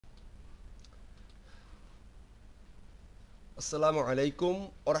আসসালামু আলাইকুম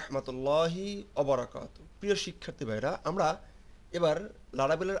ওরহমতুল্লাহি অবরাকাত। প্রিয় শিক্ষার্থী ভাইরা, আমরা এবার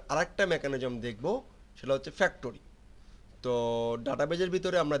লারাভেলের আরেকটা মেকানিজম দেখব, সেটা হচ্ছে ফ্যাক্টরি। তো ডাটাবেজের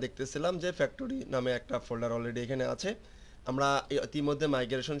ভিতরে আমরা দেখতেছিলাম যে ফ্যাক্টরি নামে একটা ফোল্ডার অলরেডি এখানে আছে। আমরা ইতিমধ্যে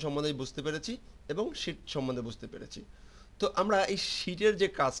মাইগ্রেশন সম্বন্ধে বুঝতে পেরেছি এবং শিট সম্বন্ধে বুঝতে পেরেছি। তো আমরা এই শিটের যে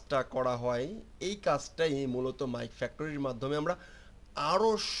কাজটা করা হয়, এই কাজটাই মূলত ফ্যাক্টরির মাধ্যমে আমরা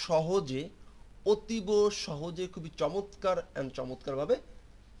আরও সহজে, অতীব সহজে, খুবই চমৎকার অ্যান্ড চমৎকারভাবে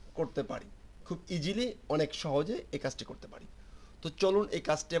করতে পারি। খুব ইজিলি, অনেক সহজে এই কাজটি করতে পারি। তো চলুন এই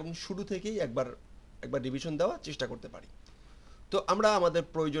কাজটি এবং শুরু থেকেই একবার একবার রিভিশন দেওয়ার চেষ্টা করতে পারি। তো আমরা আমাদের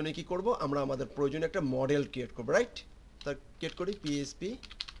প্রয়োজনে কি করব, আমরা আমাদের প্রয়োজনে একটা মডেল ক্রিয়েট করব, রাইট? তা ক্রিয়েট করি পিএসপি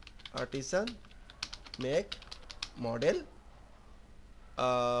আর্টিসান মেক মডেল।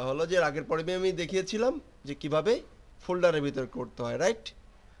 হলো যে আগের পর্বে আমি দেখিয়েছিলাম যে কিভাবে ফোল্ডারের ভিতর করতে হয়, রাইট?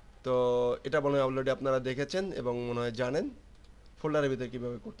 তো এটা মনে হয় অলরেডি আপনারা দেখেছেন এবং মনে হয় জানেন ফোল্ডারের ভিতরে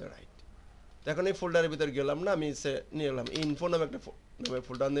কীভাবে করতে হয়, রাইট? তো এখন এই ফোল্ডারের ভিতরে গেলাম না, আমি নিয়ে এলাম ইনফো নামে একটা নামে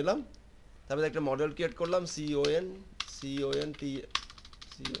ফোল্ডার নিলাম। তারপরে একটা মডেল ক্রিয়েট করলাম CONT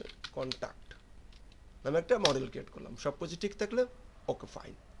কন্ট্যাক্ট নামে একটা মডেল ক্রিয়েট করলাম। সব কিছু ঠিক থাকলে ওকে,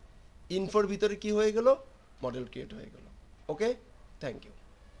 ফাইন। ইনফোর ভিতরে কি হয়ে গেল, মডেল ক্রিয়েট হয়ে গেল। ওকে, থ্যাংক ইউ।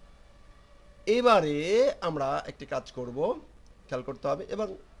 এবারে আমরা একটি কাজ করব, খেয়াল করতে হবে। এবং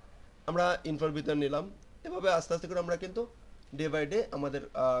আমরা ইনফোর ভিতরে নিলাম। এভাবে আস্তে আস্তে করে আমরা কিন্তু ডে বাই ডে আমাদের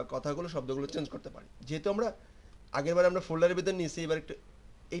কথাগুলো, শব্দগুলো চেঞ্জ করতে পারি। যেহেতু আমরা আগেরবার আমরা ফোল্ডারের ভিতরে নিয়েছি, এবার একটু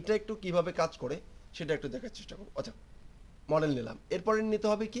এইটা একটু কীভাবে কাজ করে সেটা একটু দেখার চেষ্টা করব। আচ্ছা, মডেল নিলাম। এরপরে নিতে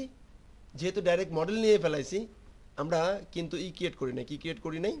হবে কি, যেহেতু ডাইরেক্ট মডেল নিয়ে ফেলাইছি, আমরা কিন্তু ক্রিয়েট করি নাই। কি ক্রিয়েট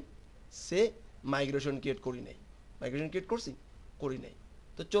করি নাই? সে মাইগ্রেশন ক্রিয়েট করি নাই। মাইগ্রেশন ক্রিয়েট করছি? করি নাই।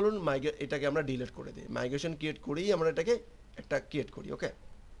 তো চলুন এটাকে আমরা ডিলিট করে দিই। মাইগ্রেশন ক্রিয়েট করেই আমরা এটাকে একটা ক্রিয়েট করি। ওকে,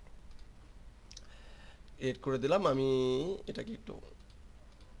 ক্রিয়েট করে দিলাম। আমি এটাকে একটু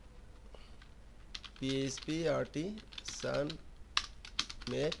পিএইচপি আর্টিসান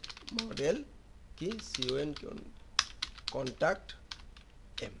মেক মডেল কি কন্ট্যাক্ট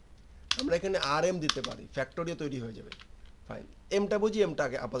এম। আমরা এখানে আর এম দিতে পারি, ফ্যাক্টরিও তৈরি হয়ে যাবে। ফাইন, এমটা বুঝি, এমটা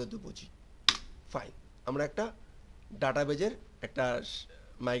আগে আপাতত বুঝি। ফাইন, আমরা একটা ডাটাবেজের একটা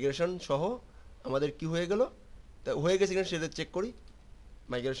মাইগ্রেশন সহ আমাদের কি হয়ে গেল, তা হয়ে গেছে কিনা সেটা চেক করি।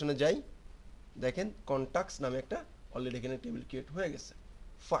 মাইগ্রেশনে যাই, দেখেন কন্ট্যাক্টস নামে একটা অলরেডি এখানে টেবিল ক্রিয়েট হয়ে গেছে।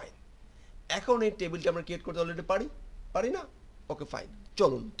 ফাইন, এখন এই টেবিলটা আমরা ক্রিয়েট করতে অলরেডি পারি না? ওকে, ফাইন,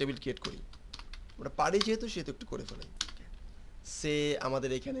 চলুন টেবিল ক্রিয়েট করি। আমরা পারি যেহেতু একটু করে ফেলাই। সে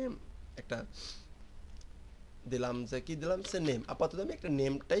আমাদের এখানে একটা দিলাম, যে কি দিলাম, সে নেম। আপাতত আমি একটা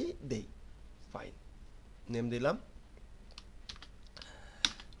নেমটাই দেই। ফাইন, নেম দিলাম।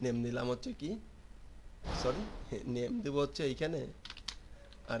 নেম দিলাম হচ্ছে কি, সরি, নেম দেবো হচ্ছে এইখানে,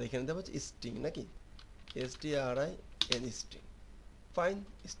 আর এখানে দেবো হচ্ছে স্ট্রিং, নাকি STRIN স্ট্রিং। ফাইন,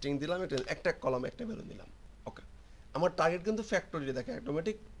 স্ট্রিং দিলাম, একটা কলাম একটা ভ্যালু দিলাম। ওকে, আমার টার্গেট কিন্তু ফ্যাক্টরি দেখা,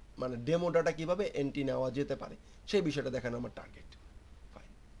 অটোমেটিক মানে ডেমো ডাটা কীভাবে এন্ট্রি নেওয়া যেতে পারে সেই বিষয়টা দেখানো আমার টার্গেট।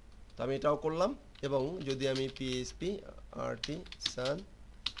 ফাইন, তো আমি এটাও করলাম। এবং যদি আমি PHP আর্টিসান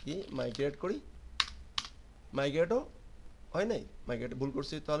কি মাইগ্রেট করি, মাইগ্রেটও হয় নাই, মাইগ্রেট ভুল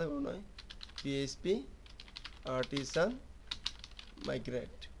করছি, তাহলে মনে হয় PHP আর্টিসান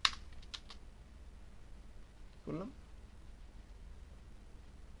মাইগ্রেট করলাম।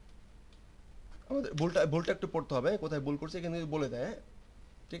 আমাদের ভুলটা একটু পড়তে হবে, কোথায় ভুল করছে এখানে বলে দেয়,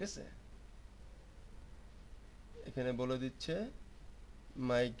 ঠিক আছে? এখানে বলে দিচ্ছে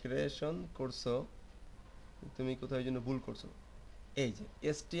মাইগ্রেশন করছো তুমি, কোথায় জন্য ভুল করছো। এই যে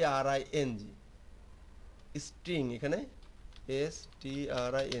STRING স্ট্রিং, এখানে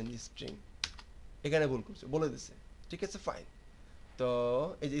STRIN স্ট্রিং, এখানে ভুল করছো, বলে দিচ্ছে। ঠিক আছে, ফাইন। তো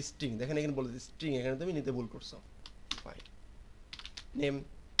এই যে স্ট্রিং দেখেন, এখানে বলে দিচ্ছে স্ট্রিং, এখানে তুমি নিতে ভুল করছো। Fine, name.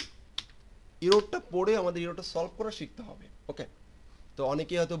 ইরোরটা পড়ে আমাদের ইরোরটা সলভ করা শিখতে হবে। ওকে, তো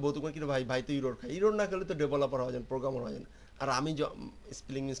অনেকেই হয়তো বলতে পারে কি, ভাই তো ইরোর খায়। ইরোর না খেলে তো ডেভেলপার হওয়া যায়, প্রোগ্রামার হওয়া যায় না। আর আমি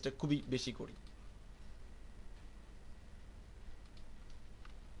স্পেলিং মিস্টেক খুবই বেশি করি।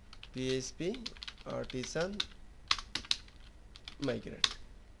 PHP আর্টিসান মাইগ্রেট,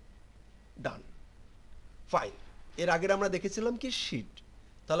 ডান। ফাইন, এর আগের আমরা দেখেছিলাম কি শিট।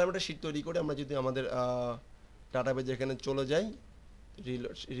 তাহলে আমরা একটা শিট তৈরি করে আমরা যদি আমাদের ডাটাবেজ এখানে চলে যাই,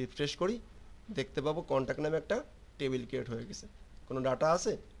 রিফ্রেশ করি, দেখতে পাবো কন্ট্যাক্ট নামে একটা টেবিল ক্রিয়েট হয়ে গেছে। কোনো ডাটা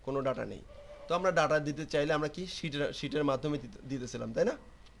আছে? কোনো ডাটা নেই। তো আমরা ডাটা দিতে চাইলে আমরা কি শিটের মাধ্যমে দিতেছিলাম, তাই না?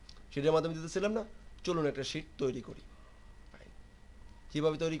 শিটের মাধ্যমে দিতেছিলাম না? চলুন একটা শিট তৈরি করি।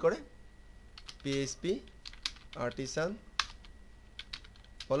 কীভাবে তৈরি করে? PHP আর্টিসান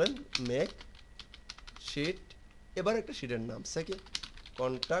বলেন মেক শিট। এবার একটা শিটের নাম সেকে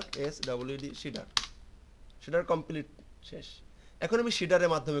কন্ট্যাক্ট SWD শিটার কমপ্লিট শেষ। এখন আমি শিডারের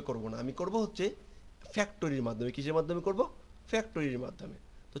মাধ্যমে করব না, আমি করব হচ্ছে ফ্যাক্টরির মাধ্যমে। কিসের মাধ্যমে করব? ফ্যাক্টরির মাধ্যমে।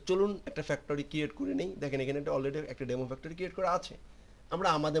 তো চলুন একটা ফ্যাক্টরি ক্রিয়েট করে নেই। দেখেন এখানে একটা অলরেডি একটা ডেমো ফ্যাক্টরি ক্রিয়েট করা আছে, আমরা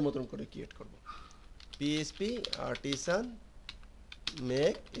আমাদের মতন করে ক্রিয়েট করব। PHP artisan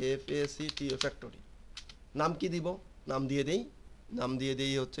make FACTO factory. নাম কি দিব? নাম দিয়ে দেই, নাম দিয়ে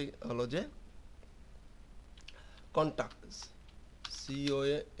দেই হচ্ছে হলো যে কন্ট্যাক্ট,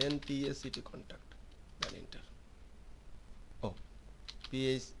 CONTACT কন্ট্যাক্ট, দেন এন্টার। ও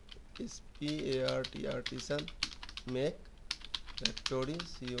PHP artisan make factory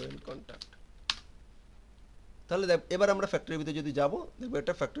CON contact। তাহলে এবার আমরা ফ্যাক্টরির ভিতরে যদি যাব, দেখবো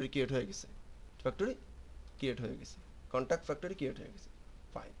একটা ফ্যাক্টরি ক্রিয়েট হয়ে গেছে, ফ্যাক্টরি ক্রিয়েট হয়ে গেছে, কন্ট্যাক্ট ফ্যাক্টরি ক্রিয়েট হয়ে গেছে।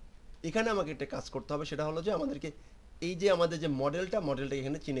 ফাইন। এখানে আমাকে একটা কাজ করতে হবে, সেটা হলো যে আমাদেরকে এই যে আমাদের যে মডেলটা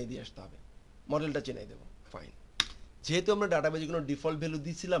এখানে চিনিয়ে দিয়ে আসতে হবে, মডেলটা চিনিয়ে দেবো। ফাইন। যেহেতু আমরা ডাটাবেজে কোনো ডিফল্ট ভ্যালু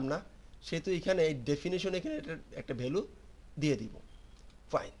দিছিলাম না, সেহেতু এখানে এই ডেফিনেশন এখানে একটা ভ্যালু দিয়ে দিব।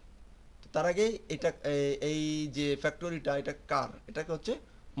 ফাইন। তার আগে এটা এই যে ফ্যাক্টরিটা এটা কার, এটাকে হচ্ছে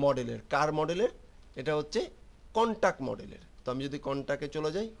মডেলের, কার মডেলের, এটা হচ্ছে কন্ট্যাক্ট মডেলের। তো আমি যদি কন্ট্যাক্টে চলে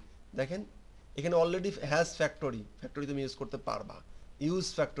যাই, দেখেন এখানে অলরেডি হ্যাজ ফ্যাক্টরি, ফ্যাক্টরি তুমি ইউজ করতে পারবা, ইউজ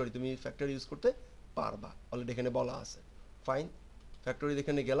ফ্যাক্টরি, তুমি ফ্যাক্টরি ইউজ করতে পারবা, অলরেডি এখানে বলা আছে। ফাইন। ফ্যাক্টরি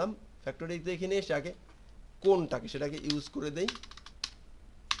এখানে গেলাম, ফ্যাক্টরিতে এখানে এসে আগে কোনটাকে সেটাকে ইউজ করে দেই,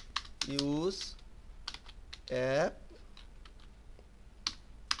 ইউজ অ্যাপ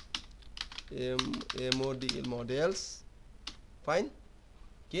models, ফাইন,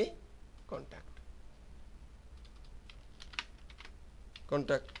 কে কন্ট্যাক্ট,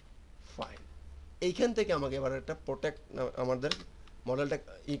 কন্ট্যাক্ট। ফাইন। এইখান থেকে আমাকে এবার একটা প্রোটেক্ট আমাদের মডেলটা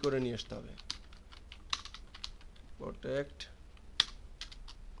করে নিয়ে আসতে হবে, প্রোটেক্ট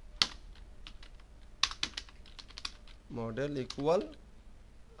মডেল ইকুয়াল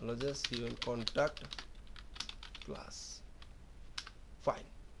হলো যে CON contact class. Fine.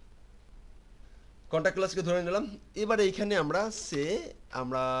 Contact ক্লাসকে ধরে নিলাম। এবারে এইখানে আমরা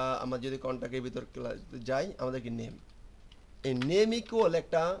আমরা যদি কন্ট্যাক্টের ভিতর যাই, আমাদেরকে নেম, এই নেম ইকুয়াল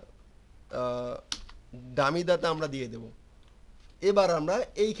একটা ডামি ডাটা আমরা দিয়ে দেব। এবার আমরা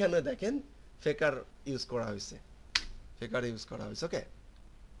এইখানে দেখেন ফেকার ইউজ করা হয়েছে, ফেকার ইউজ করা হয়েছে। ওকে,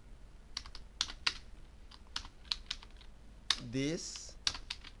 দিস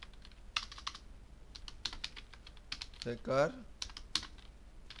ফেকার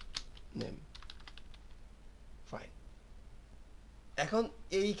নেম। ফাইন। এখন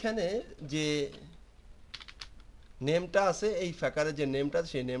এইখানে যে নেমটা আছে, এই ফ্যাকারের যে নেমটা,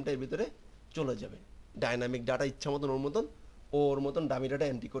 সেই নেমটা এর ভিতরে চলে যাবে। ডাইনামিক ডাটা ইচ্ছা মতন ওর মতন ডামি ডাটা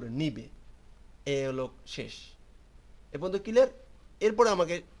এন্ট্রি করে নিবে। এ হলো শেষ। এ পর্যন্ত ক্লিয়ার? এরপরে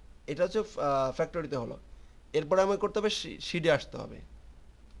আমাকে এটা হচ্ছে ফ্যাক্টরিতে হলো, এরপরে আমাকে করতে হবে শিডে আসতে হবে।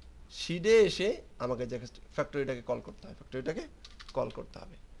 শিডে এসে আমাকে যে ফ্যাক্টরিটাকে কল করতে হবে, ফ্যাক্টরিটাকে কল করতে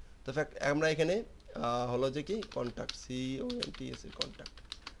হবে। তো আমরা এখানে হলো যে কি কন্ট্যাক্ট, CONTS কন্ট্যাক্ট।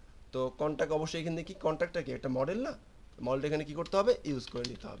 তো কন্ট্যাক্ট অবশ্যই এখানে কি কন্ট্যাক্টটা কি একটা মডেল না, মডেলটা এখানে কি করতে হবে, ইউজ করে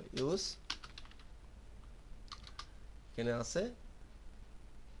নিতে হবে। ইউজ এখানে আছে,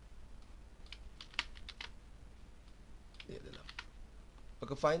 দিয়ে দিলাম।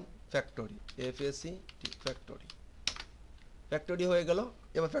 Okay fine. Factory FACT factory, factory হয়ে গেল।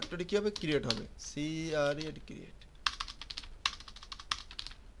 এবার ফ্যাক্টরি কি হবে, ক্রিয়েট হবে, CREATE ক্রিয়েট।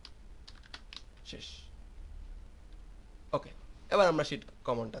 শেষ। ওকে, এবার আমরা শিট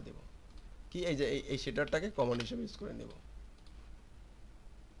কমান্ডটা দেব কি, এই যে এই শিটারটাকে কমান্ড হিসেবে ইউজ করে নেব।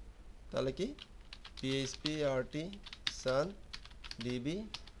 তাহলে কি PHP artisan db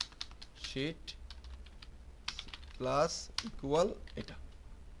sheet class equal এটা।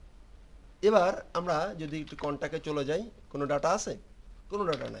 এবার আমরা যদি একটু কন্ট্যাক্টে চলে যাই, কোনো ডাটা আছে? কোনো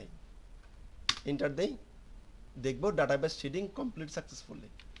ডাটা নাই। এন্টার দেই, দেখবো database seeding complete successfully.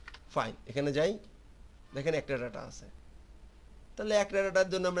 Fine. এখানে যাই, দেখেন একটা ডাটা আছে। তাহলে একটা ডাটার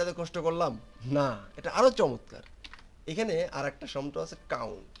জন্য আমরা এত কষ্ট করলাম না, এটা আরো চমৎকার। এখানে আর একটা শব্দ আছে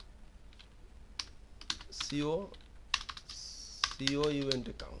কাউন্ট, COUNT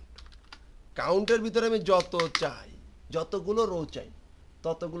কাউন্ট। কাউন্টের ভিতরে আমি যত চাই, যতগুলো রো চাই,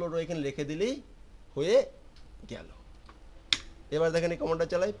 ততগুলো রো এখানে লিখে দিলেই হয়ে গেল। এবার দেখেন এই কমান্ডটা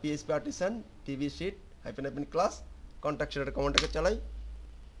চালাই, PHP artisan db sheet class contact শিটার কমান্ডটাকে চালাই,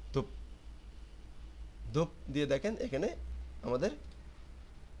 ধূপ ধূপ দিয়ে দেখেন এখানে আমাদের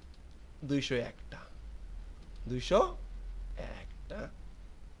 201টা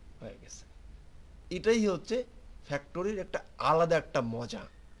হয়ে গেছে। এটাই হচ্ছে ফ্যাক্টরির একটা আলাদা একটা মজা,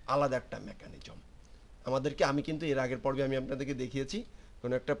 আলাদা একটা মেকানিজম। আমি কিন্তু এর আগের পর্বে আমি আপনাদেরকে দেখিয়েছি,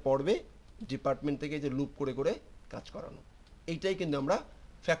 কোনো একটা পর্বে ডিপার্টমেন্ট থেকে যে লুপ করে করে কাজ করানো, এইটাই কিন্তু আমরা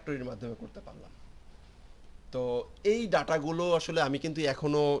ফ্যাক্টরির মাধ্যমে করতে পারলাম। তো এই ডাটাগুলো আসলে আমি কিন্তু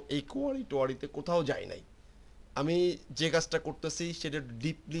এখনও এই কোয়ারিতে কোথাও যাই নাই। আমি যে কাজটা করতেছি সেটা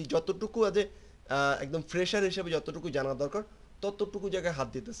ডিপলি যতটুকু আজ একদম ফ্রেশার হিসেবে যতটুকু জানা দরকার ততটুকু জায়গায় হাত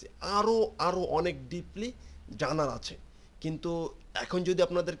দিতেছি। আরও আরও অনেক ডিপলি জানার আছে, কিন্তু এখন যদি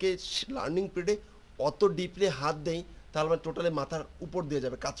আপনাদেরকে লার্নিং পিরিয়ডে অত ডিপলি হাত দেই তাহলে আমার টোটালি মাথার উপর দিয়ে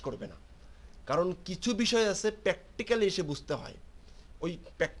যাবে, কাজ করবে না। কারণ কিছু বিষয় আছে প্র্যাকটিক্যালি এসে বুঝতে হয়, ওই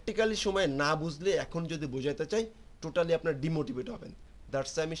প্র্যাকটিক্যালি সময় না বুঝলে এখন যদি বোঝাতে চাই টোটালি আপনার ডিমোটিভেট হবেন।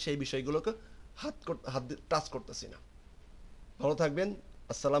 দ্যাটস আমি সেই বিষয়গুলোকে হাত টাচ করতেছি না। ভালো থাকবেন।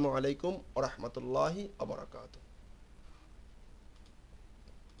 আসসালামু আলাইকুম ওয়া রাহমাতুল্লাহি ওয়া বারাকাতুহু।